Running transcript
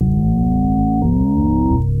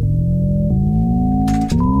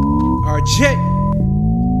RJ.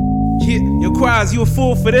 Yeah, yo, Quaz, you a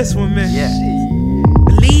fool for this one, man. Yeah.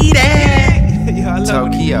 Believe that. Yo, I love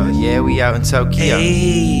Tokyo, it. yeah, we out in Tokyo.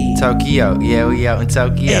 Hey. Tokyo, yeah, we out in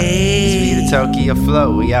Tokyo. Hey. It's me, the Tokyo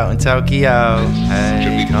flow, we out in Tokyo.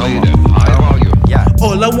 Hey, come on. Yeah.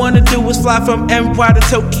 All I wanna do is fly from NY to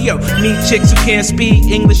Tokyo. Meet chicks who can't speak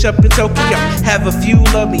English up in Tokyo. Have a few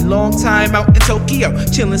love me long time out in Tokyo.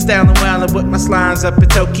 Chillin', stylin', wildin' with my slimes up in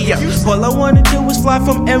Tokyo. All I wanna do is fly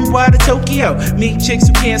from NY to Tokyo. Meet chicks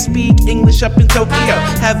who can't speak English up in Tokyo.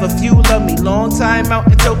 Have a few love me long time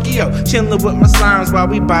out in Tokyo. Chillin' with my slimes while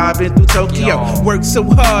we bobbin' through Tokyo. Work so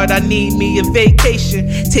hard, I need me a vacation.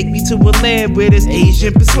 Take me to a land where there's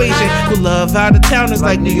Asian persuasion. Who love out of towners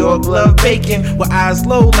like New York love bacon. With eyes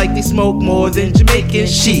low like they smoke more than Jamaican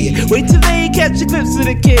shit. Wait till they catch a glimpse of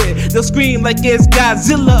the kid. They'll scream like it's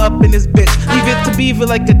Godzilla up in this bitch. Leave it to beaver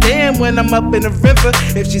like a dam when I'm up in the river.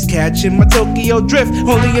 If she's catching my Tokyo drift,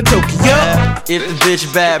 only in Tokyo. If the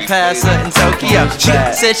bitch bad, pass her in Tokyo. She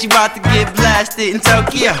said she about to get blasted in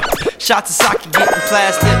Tokyo. Shots of sake getting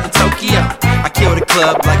plastered in Tokyo. I kill the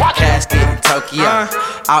club like a casket in Tokyo.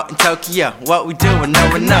 Out in Tokyo, what we doing? No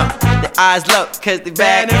one know. Their eyes low, cause they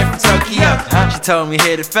bad in from Tokyo. She told me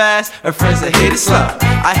hit it fast, her friends said hit it slow.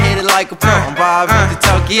 I hit it like a pro, I'm bobbing to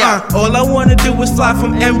Tokyo. All I wanna do is fly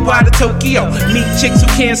from NY to Tokyo. Meet chicks who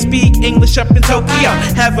can't speak English up in Tokyo.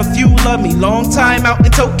 Have a few love me long time out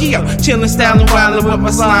in Tokyo. Chillin', stylin', wildin' with my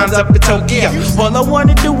slimes up in Tokyo. All I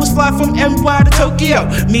wanna do is fly from NY to Tokyo.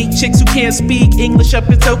 Meet chicks who can't speak English up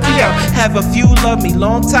in Tokyo. Have a few love me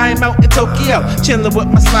long time out in Tokyo. Chillin' with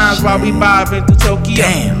my slimes while we bobbin' through Tokyo.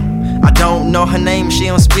 Damn. I don't know her name, she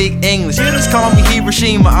don't speak English. Just call me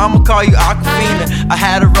Hiroshima, I'ma call you Aquafina. I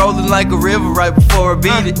had her rolling like a river right before I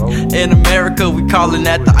beat it. In America, we callin'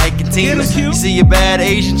 that the Ike and Tina. You see a bad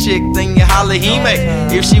Asian chick, then you holla Hime.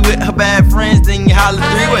 If she with her bad friends, then you holla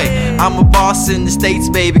three-way. I'm a boss in the States,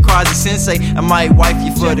 baby, Quazzy Sensei. I might wife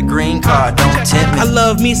you for the green card, don't tempt me. I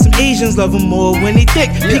love me some Asians, love them more when they thick.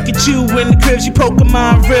 Pikachu in the crib, she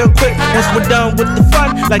Pokemon real quick. Once we're done with the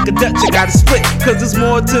fun, like a Dutch, I gotta split. Cause there's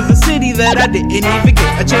more to the city that I didn't even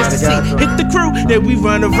get a chance to see. Hit the crew, then we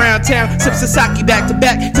run around town. Sip sake back to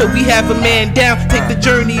back till we have a man down. Take the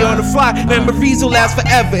journey on the fly, memories will last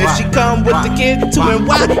forever. If she come with the kid to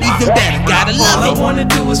NY, even better, gotta love it. All I wanna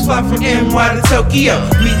do is fly from NY to Tokyo.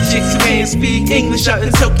 Meet chicks who can't speak English up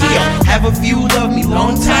in Tokyo. Have a few love me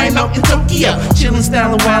long time out in Tokyo. Chillin',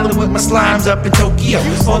 stylin', wildin' with my slimes up in Tokyo.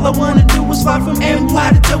 All I wanna do is fly from NY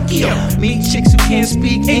to Tokyo. Meet chicks who can't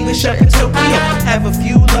speak English up in Tokyo. Have a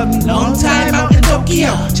few love me long time out in Tokyo.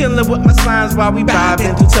 Chillin' with my slimes while we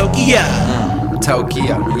bobbin' through Tokyo.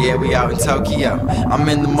 Tokyo, yeah, we out in Tokyo. I'm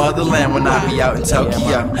in the motherland when I be out in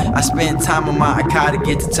Tokyo. I spend time on my car to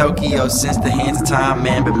get to Tokyo. Since the hands of time,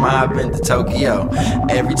 man, been mobbing to Tokyo.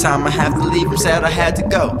 Every time I have to leave, I'm sad I had to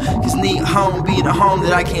go. Cause need a home, be the home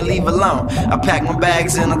that I can't leave alone. I packed my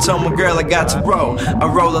bags and I told my girl I got to roll. I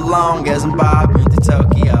roll along as I'm bobbing to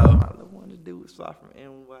Tokyo. All I wanna do is fly from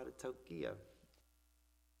NY to Tokyo.